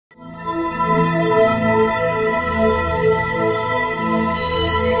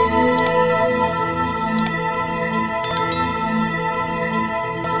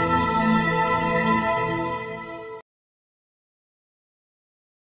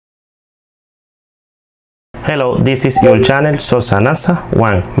Hello, this is your channel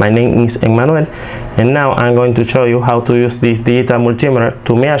Sosanasa1. My name is Emmanuel, and now I'm going to show you how to use this digital multimeter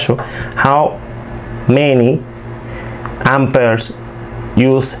to measure how many amperes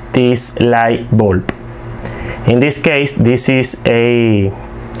use this light bulb. In this case, this is a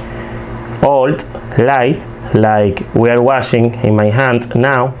old light like we are watching in my hand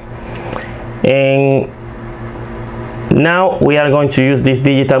now, and now we are going to use this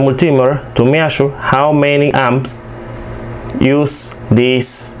digital multimeter to measure how many amps use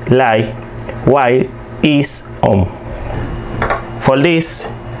this light while is on. For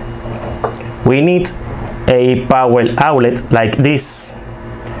this, we need a power outlet like this.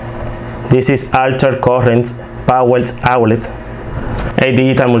 This is alter current power outlet, a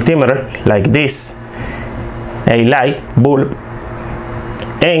digital multimeter like this, a light bulb,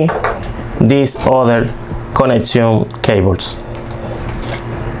 and these other connection cables.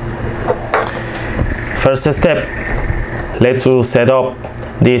 First step, let's set up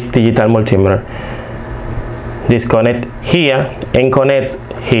this digital multimeter. Disconnect here and connect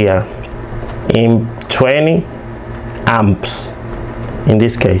here in 20 amps in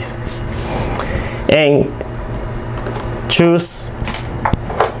this case, and choose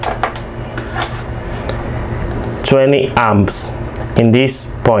 20 amps in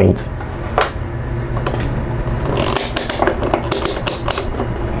this point.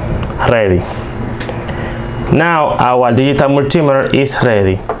 Ready. Now our digital multimeter is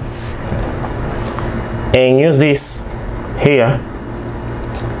ready, and use this here.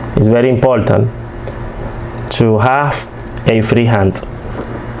 It's very important to have a free hand.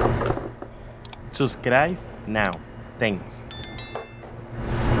 Subscribe now. Thanks.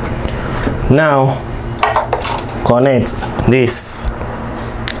 Now connect this.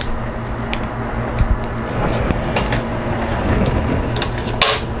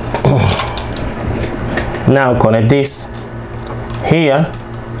 Now connect this here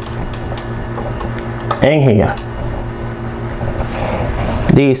and here.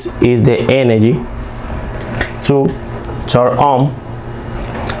 This is the energy to turn on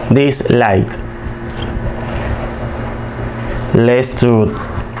this light. Let's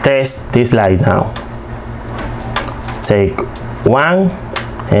test this light now. Take one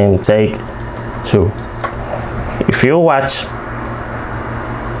and take two. If you watch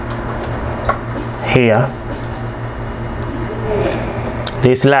here,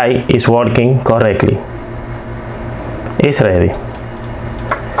 this light is working correctly. It's ready.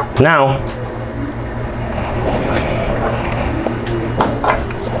 Now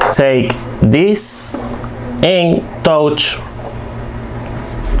take this and touch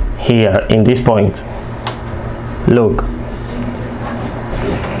here in this point. Look,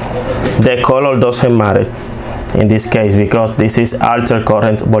 the color doesn't matter in this case because this is alter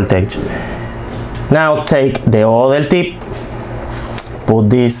current voltage. Now take the other tip, put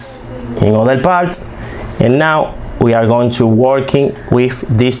this in other parts, and now we are going to working with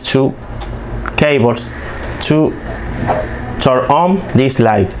these two cables to turn on this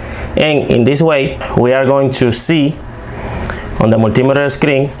light. And in this way we are going to see on the multimeter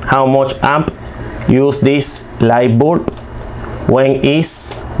screen how much amp use this light bulb when it's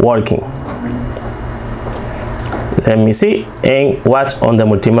working. Let me see and watch on the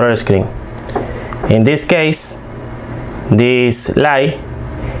multimeter screen. In this case, this light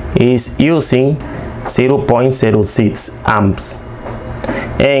is using 0.06 amps,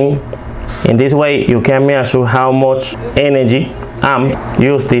 and in this way you can measure how much energy amp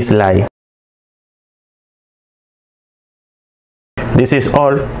use this light. This is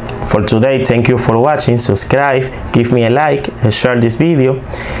all for today. Thank you for watching. Subscribe, give me a like, and share this video,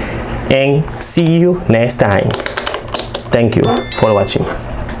 and see you next time. Thank you for watching.